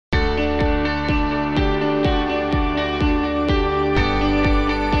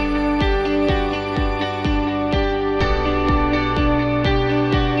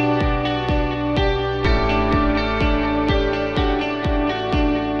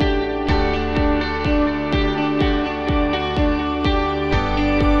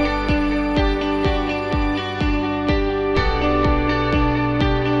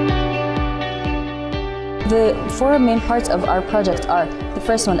four main parts of our project are: the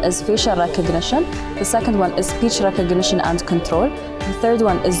first one is facial recognition, the second one is speech recognition and control, the third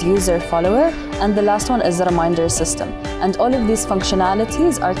one is user follower, and the last one is the reminder system. And all of these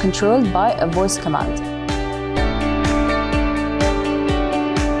functionalities are controlled by a voice command.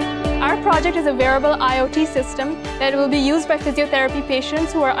 Our project is a wearable IoT system that will be used by physiotherapy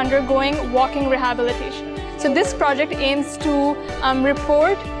patients who are undergoing walking rehabilitation. So this project aims to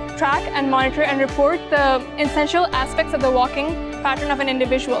report, track and monitor and report the essential aspects of the walking pattern of an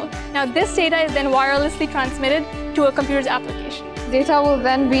individual. Now this data is then wirelessly transmitted to a computer's application. Data will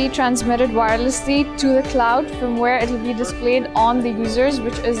then be transmitted wirelessly to the cloud, from where it will be displayed on the users,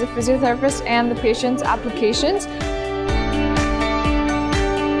 which is the physiotherapist and the patient's applications.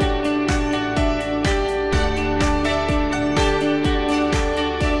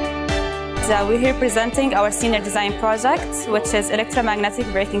 We're here presenting our senior design project, which is electromagnetic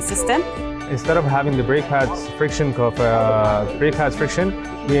braking system. Instead of having the brake pads friction,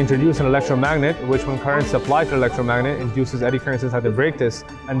 we introduce an electromagnet, which when currents applied to the electromagnet, induces eddy currents inside the brake disc,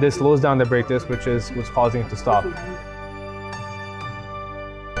 and this slows down the brake disc, which is what's causing it to stop.